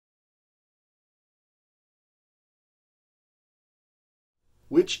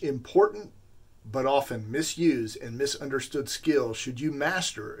Which important but often misused and misunderstood skill should you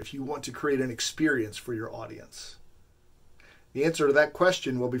master if you want to create an experience for your audience? The answer to that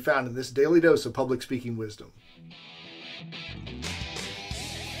question will be found in this daily dose of public speaking wisdom.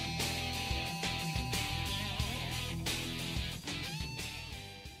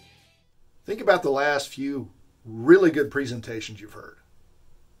 Think about the last few really good presentations you've heard.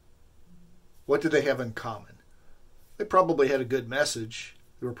 What did they have in common? They probably had a good message.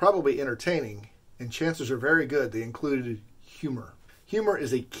 They were probably entertaining, and chances are very good they included humor. Humor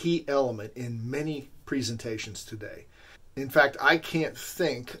is a key element in many presentations today. In fact, I can't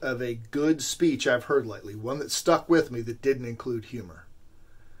think of a good speech I've heard lately, one that stuck with me that didn't include humor.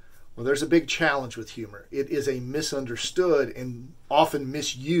 Well, there's a big challenge with humor. It is a misunderstood and often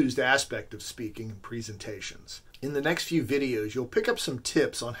misused aspect of speaking and presentations. In the next few videos, you'll pick up some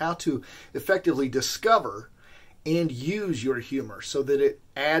tips on how to effectively discover and use your humor so that it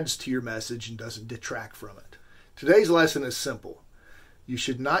adds to your message and doesn't detract from it. Today's lesson is simple. You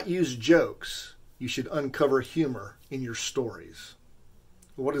should not use jokes. You should uncover humor in your stories.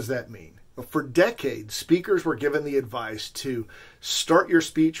 What does that mean? Well, for decades, speakers were given the advice to start your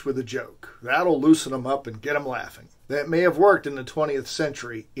speech with a joke. That'll loosen them up and get them laughing. That may have worked in the 20th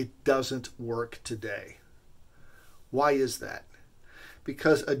century. It doesn't work today. Why is that?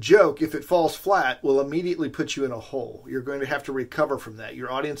 Because a joke, if it falls flat, will immediately put you in a hole. You're going to have to recover from that.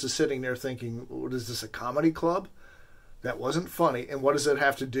 Your audience is sitting there thinking, what is this, a comedy club? That wasn't funny, and what does it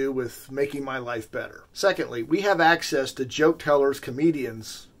have to do with making my life better? Secondly, we have access to joke tellers,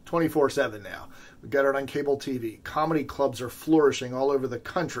 comedians, 24/7 now. We've got it on cable TV. Comedy clubs are flourishing all over the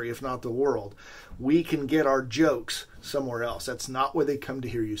country, if not the world. We can get our jokes somewhere else. That's not where they come to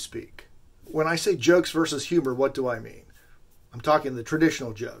hear you speak. When I say jokes versus humor, what do I mean? I'm talking the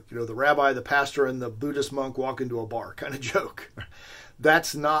traditional joke. You know, the rabbi, the pastor, and the Buddhist monk walk into a bar kind of joke.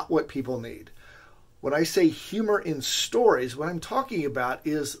 That's not what people need. When I say humor in stories, what I'm talking about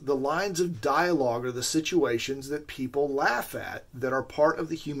is the lines of dialogue or the situations that people laugh at that are part of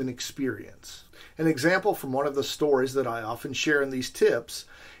the human experience. An example from one of the stories that I often share in these tips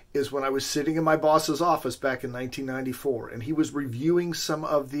is when I was sitting in my boss's office back in 1994, and he was reviewing some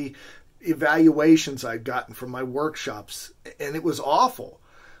of the evaluations I'd gotten from my workshops, and it was awful.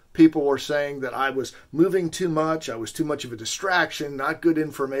 People were saying that I was moving too much, I was too much of a distraction, not good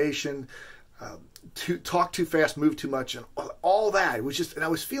information, talk too fast, move too much, and all that. It was just, and I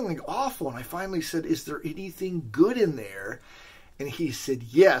was feeling awful, and I finally said, is there anything good in there? And he said,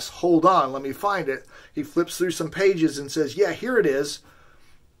 yes, hold on, let me find it. He flips through some pages and says, yeah, here it is.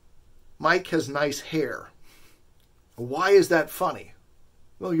 Mike has nice hair. Why is that funny?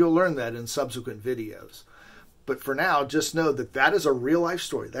 Well, you'll learn that in subsequent videos. But for now, just know that that is a real-life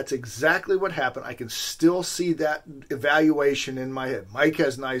story. That's exactly what happened. I can still see that evaluation in my head. Mike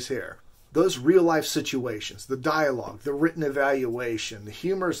has nice hair. Those real-life situations, the dialogue, the written evaluation, the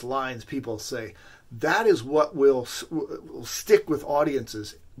humorous lines people say, that is what will stick with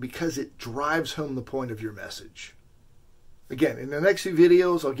audiences because it drives home the point of your message. Again, in the next few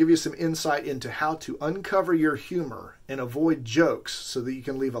videos, I'll give you some insight into how to uncover your humor and avoid jokes so that you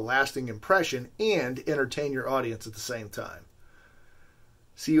can leave a lasting impression and entertain your audience at the same time.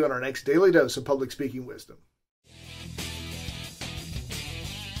 See you on our next Daily Dose of Public Speaking Wisdom.